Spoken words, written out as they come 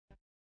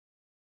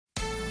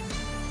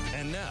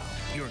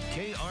Your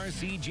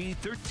KRCG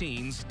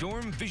 13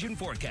 Storm Vision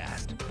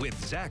Forecast with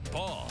Zach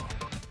Paul.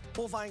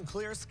 We'll find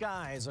clear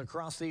skies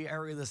across the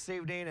area this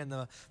evening, and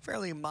the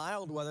fairly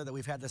mild weather that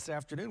we've had this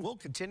afternoon will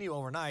continue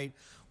overnight.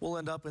 We'll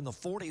end up in the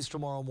 40s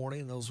tomorrow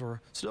morning. Those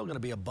are still going to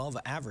be above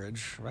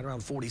average, right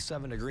around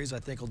 47 degrees. I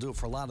think will do it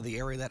for a lot of the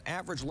area. That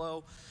average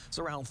low is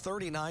around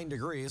 39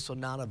 degrees, so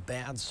not a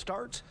bad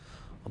start.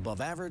 Above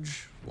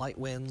average, light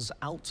winds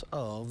out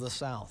of the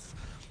south.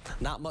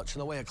 Not much in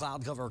the way of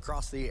cloud cover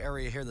across the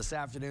area here this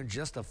afternoon.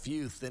 Just a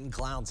few thin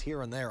clouds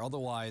here and there.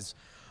 Otherwise,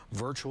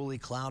 virtually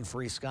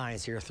cloud-free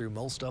skies here through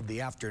most of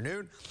the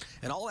afternoon.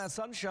 And all that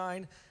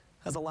sunshine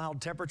has allowed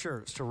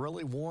temperatures to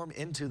really warm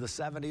into the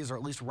 70s, or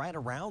at least right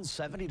around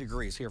 70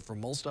 degrees here for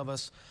most of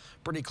us.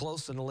 Pretty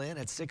close in Lynn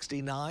at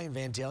 69.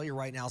 Vandalia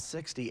right now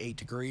 68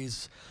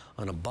 degrees.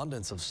 An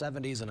abundance of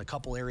 70s in a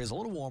couple areas, a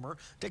little warmer.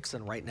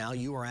 Dixon right now,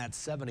 you are at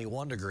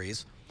 71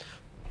 degrees.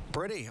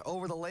 Pretty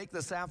over the lake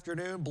this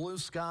afternoon. Blue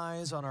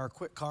skies on our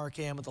quick car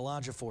cam at the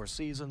Lodge of Four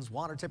Seasons.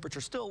 Water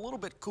temperature still a little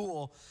bit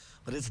cool,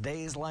 but it's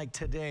days like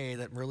today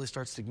that really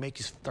starts to make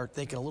you start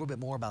thinking a little bit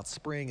more about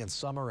spring and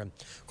summer. And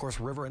of course,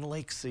 river and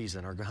lake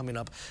season are coming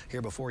up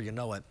here before you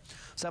know it.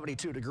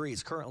 72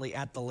 degrees currently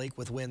at the lake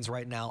with winds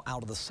right now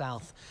out of the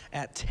south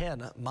at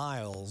 10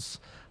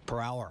 miles per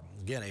hour.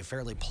 Again, a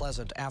fairly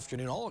pleasant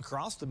afternoon all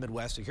across the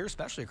Midwest here,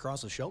 especially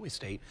across the Show-Me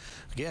State.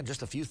 Again,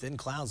 just a few thin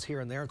clouds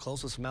here and there.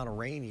 Closest amount of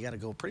rain, you got to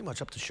go pretty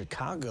much up to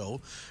Chicago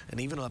and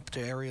even up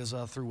to areas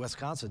through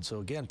Wisconsin. So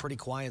again, pretty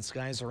quiet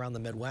skies around the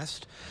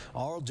Midwest,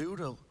 all due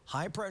to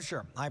high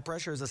pressure. High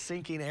pressure is a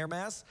sinking air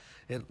mass.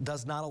 It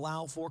does not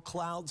allow for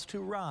clouds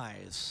to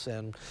rise.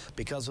 And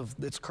because of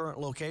its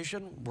current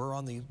location, we're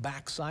on the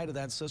back side of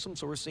that system,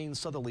 so we're seeing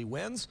southerly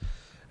winds,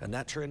 and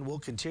that trend will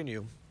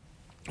continue.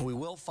 We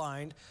will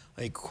find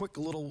a quick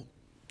little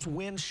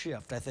wind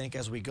shift, I think,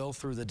 as we go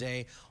through the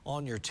day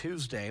on your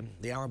Tuesday.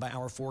 The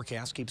hour-by-hour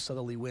forecast keeps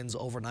southerly winds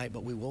overnight,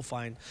 but we will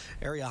find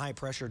area high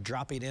pressure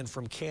dropping in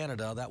from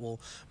Canada. That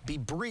will be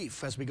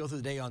brief as we go through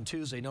the day on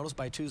Tuesday. Notice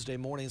by Tuesday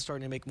morning, it's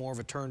starting to make more of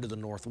a turn to the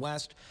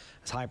northwest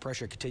as high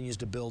pressure continues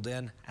to build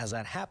in. As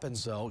that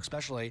happens, though,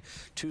 especially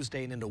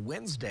Tuesday and into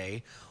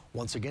Wednesday,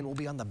 once again, we'll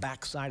be on the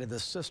backside of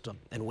this system,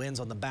 and winds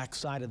on the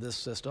backside of this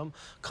system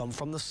come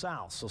from the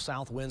south. So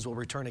south winds will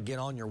return again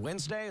on your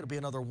Wednesday. It'll be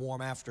another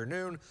warm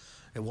afternoon.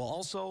 It will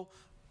also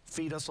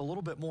feed us a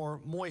little bit more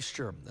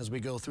moisture as we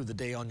go through the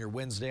day on your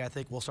Wednesday. I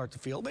think we'll start to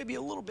feel maybe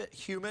a little bit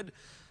humid,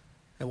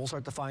 and we'll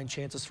start to find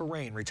chances for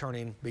rain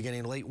returning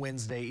beginning late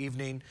Wednesday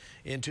evening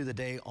into the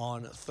day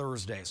on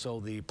Thursday. So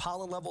the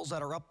pollen levels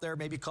that are up there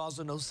maybe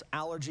causing those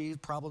allergy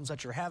problems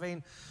that you're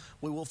having,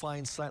 we will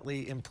find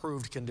slightly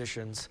improved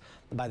conditions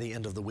by the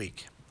end of the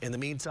week. In the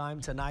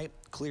meantime, tonight,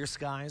 clear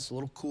skies, a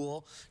little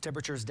cool.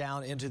 Temperatures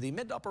down into the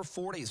mid to upper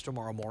 40s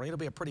tomorrow morning. It'll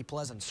be a pretty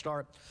pleasant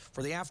start.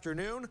 For the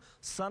afternoon,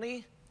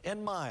 sunny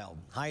and mild.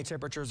 High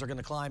temperatures are going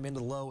to climb into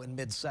the low and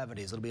mid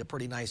 70s. It'll be a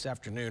pretty nice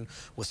afternoon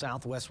with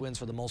southwest winds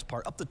for the most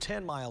part up to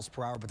 10 miles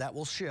per hour, but that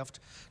will shift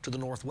to the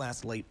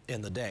northwest late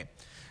in the day.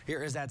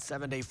 Here is that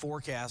 7-day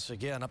forecast.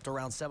 Again, up to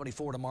around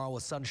 74 tomorrow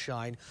with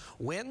sunshine.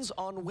 Winds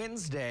on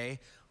Wednesday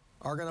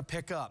are going to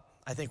pick up.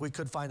 I think we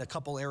could find a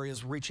couple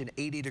areas reaching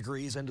 80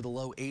 degrees into the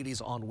low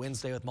 80s on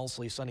Wednesday with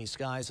mostly sunny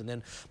skies. And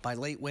then by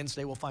late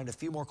Wednesday, we'll find a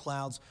few more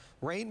clouds.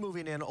 Rain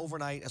moving in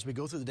overnight as we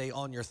go through the day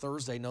on your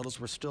Thursday. Notice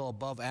we're still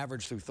above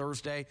average through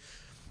Thursday.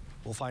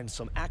 We'll find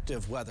some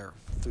active weather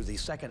through the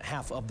second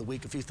half of the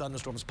week. A few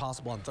thunderstorms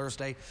possible on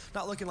Thursday.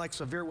 Not looking like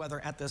severe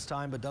weather at this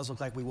time, but does look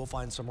like we will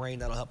find some rain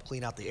that'll help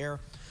clean out the air.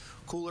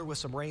 Cooler with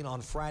some rain on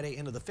Friday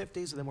into the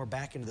 50s, and then we're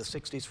back into the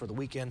 60s for the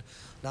weekend.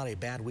 Not a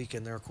bad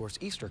weekend there. Of course,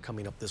 Easter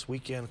coming up this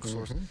weekend. Of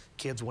course,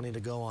 kids wanting to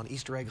go on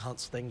Easter egg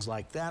hunts, things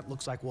like that.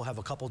 Looks like we'll have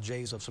a couple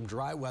days of some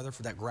dry weather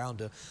for that ground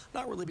to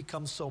not really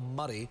become so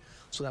muddy,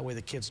 so that way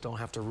the kids don't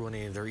have to ruin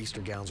any of their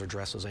Easter gowns or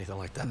dresses, anything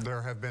like that.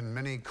 There have been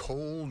many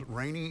cold,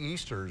 rainy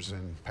Easters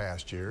in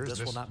past years.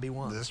 This will not be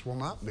one. This will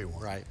not be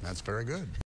one. Right. That's very good.